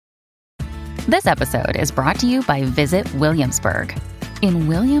This episode is brought to you by Visit Williamsburg. In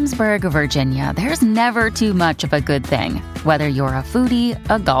Williamsburg, Virginia, there's never too much of a good thing. Whether you're a foodie,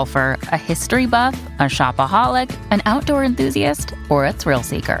 a golfer, a history buff, a shopaholic, an outdoor enthusiast, or a thrill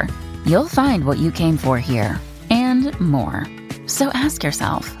seeker, you'll find what you came for here and more. So ask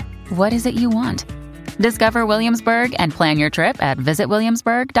yourself, what is it you want? Discover Williamsburg and plan your trip at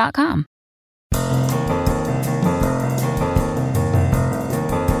visitwilliamsburg.com.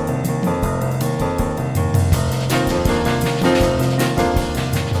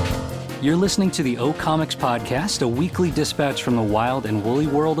 You're listening to the O Comics Podcast, a weekly dispatch from the wild and woolly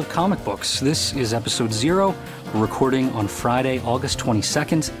world of comic books. This is episode 0. We're recording on Friday, August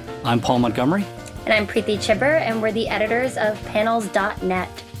 22nd. I'm Paul Montgomery. And I'm Preeti Chibber, and we're the editors of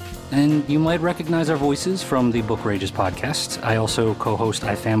Panels.net. And you might recognize our voices from the Book Rages podcast. I also co-host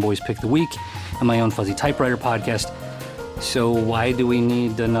iFanboys Pick the Week and my own Fuzzy Typewriter podcast. So why do we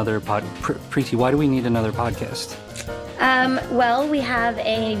need another Preeti, why do we need another podcast? Well, we have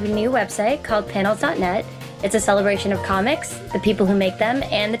a new website called Panels.net. It's a celebration of comics, the people who make them,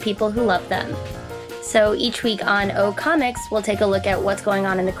 and the people who love them. So each week on O Comics, we'll take a look at what's going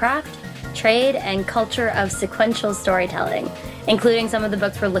on in the craft, trade, and culture of sequential storytelling, including some of the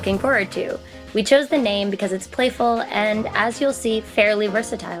books we're looking forward to. We chose the name because it's playful and, as you'll see, fairly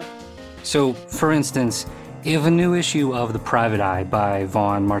versatile. So, for instance, if a new issue of The Private Eye by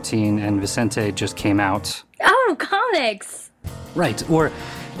Vaughn, Martin, and Vicente just came out... Oh, comics! Right, or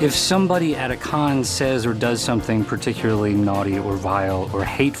if somebody at a con says or does something particularly naughty or vile or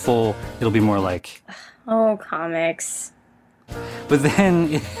hateful, it'll be more like... Oh, comics. But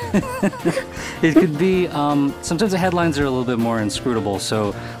then it could be, sometimes the headlines are a little bit more inscrutable.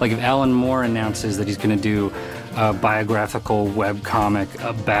 So, like if Alan Moore announces that he's going to do a biographical webcomic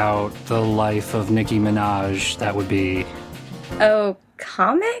about the life of Nicki Minaj, that would be... Oh,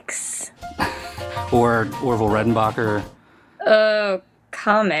 comics? Or Orville Redenbacher. Oh,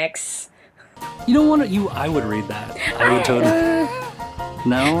 comics. You don't want to... I would read that. I would totally...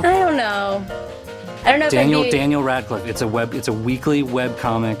 No? I don't know. I don't know Daniel Radcliffe. It's a weekly web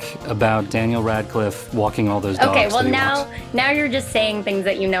comic about Daniel Radcliffe walking all those dogs. Okay, well now you're just saying things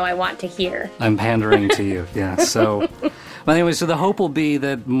that you know I want to hear. I'm pandering to you, yeah. So, but anyway, so the hope will be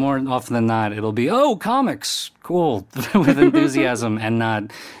that more often than not, it'll be, oh, comics, cool, with enthusiasm and not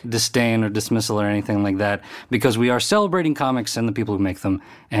disdain or dismissal or anything like that, because we are celebrating comics and the people who make them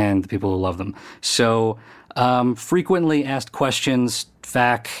and the people who love them. So, frequently asked questions,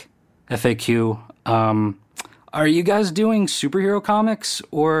 FAQ. Are you guys doing superhero comics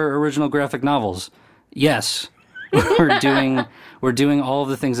or original graphic novels? Yes. We're doing all of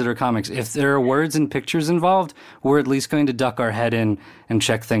the things that are comics. If there are words and pictures involved, we're at least going to duck our head in and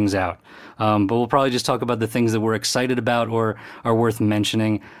check things out. But we'll probably just talk about the things that we're excited about or are worth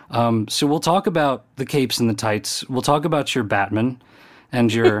mentioning. So we'll talk about the capes and the tights. We'll talk about your Batman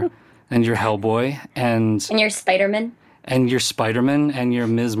and your and your Hellboy and your Spider-Man. And your Spider-Man and your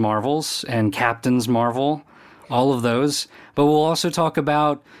Ms. Marvels and Captain's Marvel, all of those. But we'll also talk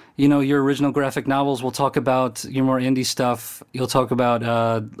about, your original graphic novels. We'll talk about your more indie stuff. You'll talk about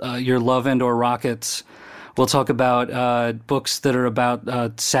your Love and or Rockets. We'll talk about books that are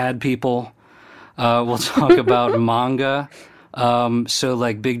about sad people. We'll talk about manga. So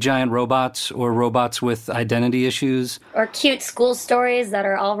like big giant robots or robots with identity issues. Or cute school stories that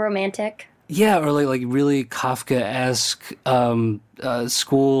are all romantic. Yeah, or like really Kafka-esque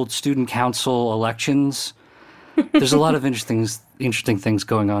school student council elections. There's a lot of interesting things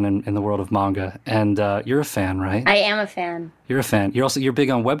going on in the world of manga, and you're a fan, right? I am a fan. You're a fan. You're big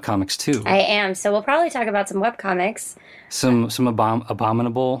on webcomics too. I am. So we'll probably talk about some webcomics. Some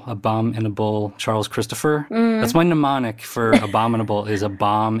abominable Charles Christopher. That's my mnemonic for abominable is a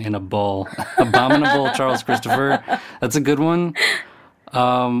bomb in a bowl. Abominable Charles Christopher. That's a good one.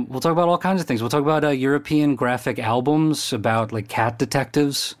 We'll talk about all kinds of things. We'll talk about European graphic albums about like cat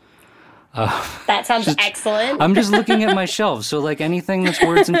detectives. That sounds excellent. I'm just looking at my shelves. So like anything that's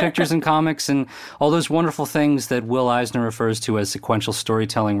words and pictures and comics and all those wonderful things that Will Eisner refers to as sequential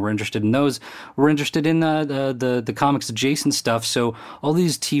storytelling, we're interested in those. We're interested in the comics adjacent stuff. So all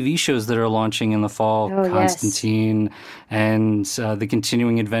these TV shows that are launching in the fall, Constantine, yes. And the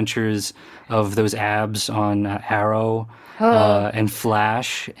continuing adventures of those abs on Arrow. And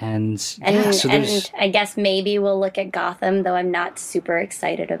Flash, and I guess maybe we'll look at Gotham, though I'm not super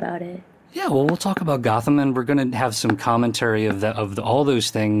excited about it. Yeah, well, we'll talk about Gotham, and we're going to have some commentary of all those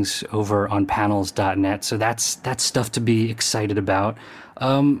things over on Panels.net. So that's stuff to be excited about.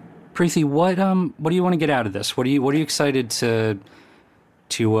 Preeti, what do you want to get out of this? What are you excited to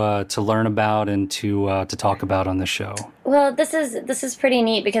to learn about and to talk about on the show? Well, this is pretty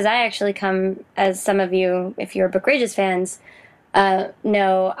neat because I actually come, as some of you, if you're Bookrageous fans,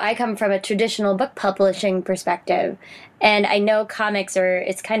 know, I come from a traditional book publishing perspective, and I know comics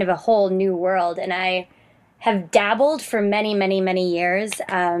it's kind of a whole new world, and I have dabbled for many, many, many years,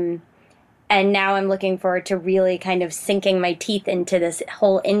 and now I'm looking forward to really kind of sinking my teeth into this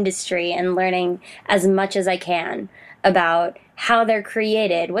whole industry and learning as much as I can about how they're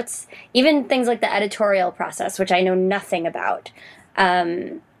created, what's even things like the editorial process, which I know nothing about.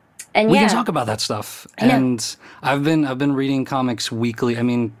 And we can talk about that stuff. And I've been reading comics weekly. I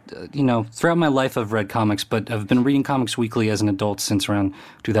mean, throughout my life I've read comics, but I've been reading comics weekly as an adult since around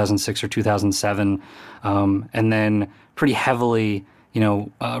 2006 or 2007, and then pretty heavily,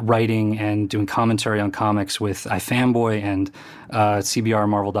 writing and doing commentary on comics with iFanboy and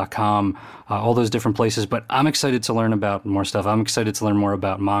CBRMarvel.com, all those different places. But I'm excited to learn about more stuff. I'm excited to learn more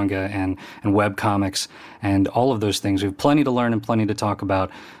about manga and web comics and all of those things. We have plenty to learn and plenty to talk about.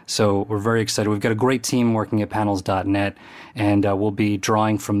 So we're very excited. We've got a great team working at panels.net, and we'll be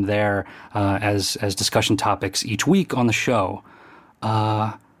drawing from there as discussion topics each week on the show.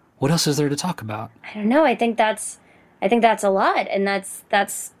 What else is there to talk about? I don't know. I think that's a lot, and that's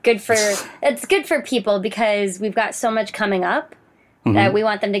good for people because we've got so much coming up that we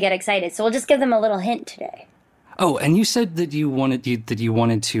want them to get excited. So we'll just give them a little hint today. Oh, and you said that you wanted to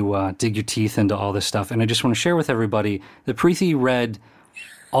dig your teeth into all this stuff, and I just want to share with everybody that Preeti read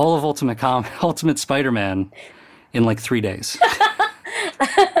all of Ultimate Spider-Man in like 3 days.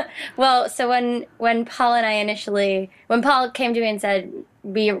 Well, so when Paul and I when Paul came to me and said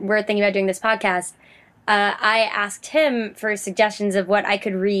we're thinking about doing this podcast, I asked him for suggestions of what I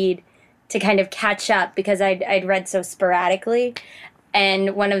could read to kind of catch up because I'd read so sporadically.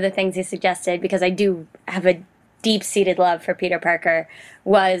 And one of the things he suggested, because I do have a deep-seated love for Peter Parker,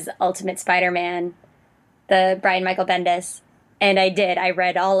 was Ultimate Spider-Man, the Brian Michael Bendis. And I did. I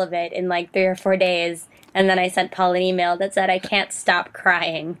read all of it in like 3 or 4 days. And then I sent Paul an email that said, I can't stop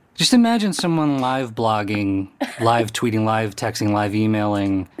crying. Just imagine someone live blogging, live tweeting, live texting, live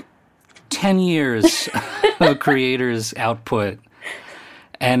emailing 10 years of creators' output,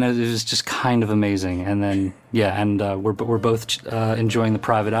 and it was just kind of amazing. And then, we're both enjoying The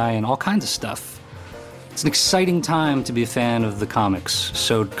Private Eye and all kinds of stuff. It's an exciting time to be a fan of the comics,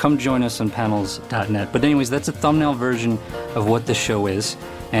 so come join us on panels.net. But anyways, that's a thumbnail version of what this show is.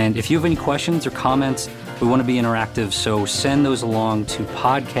 And if you have any questions or comments, we want to be interactive, so send those along to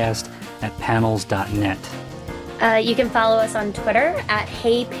podcast@panels.net. You can follow us on Twitter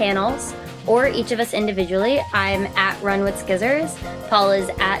 @HeyPanels, or each of us individually. I'm @RunWithSkizzers. Paul is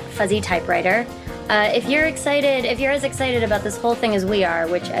 @FuzzyTypewriter. If you're as excited about this whole thing as we are,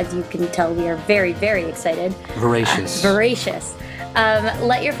 which as you can tell, we are very, very excited. Voracious.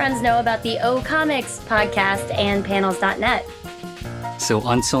 Let your friends know about the O Comics podcast and panels.net. So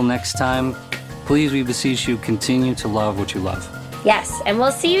until next time, please, we beseech you, continue to love what you love. Yes, and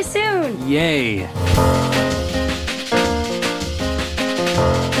we'll see you soon. Yay.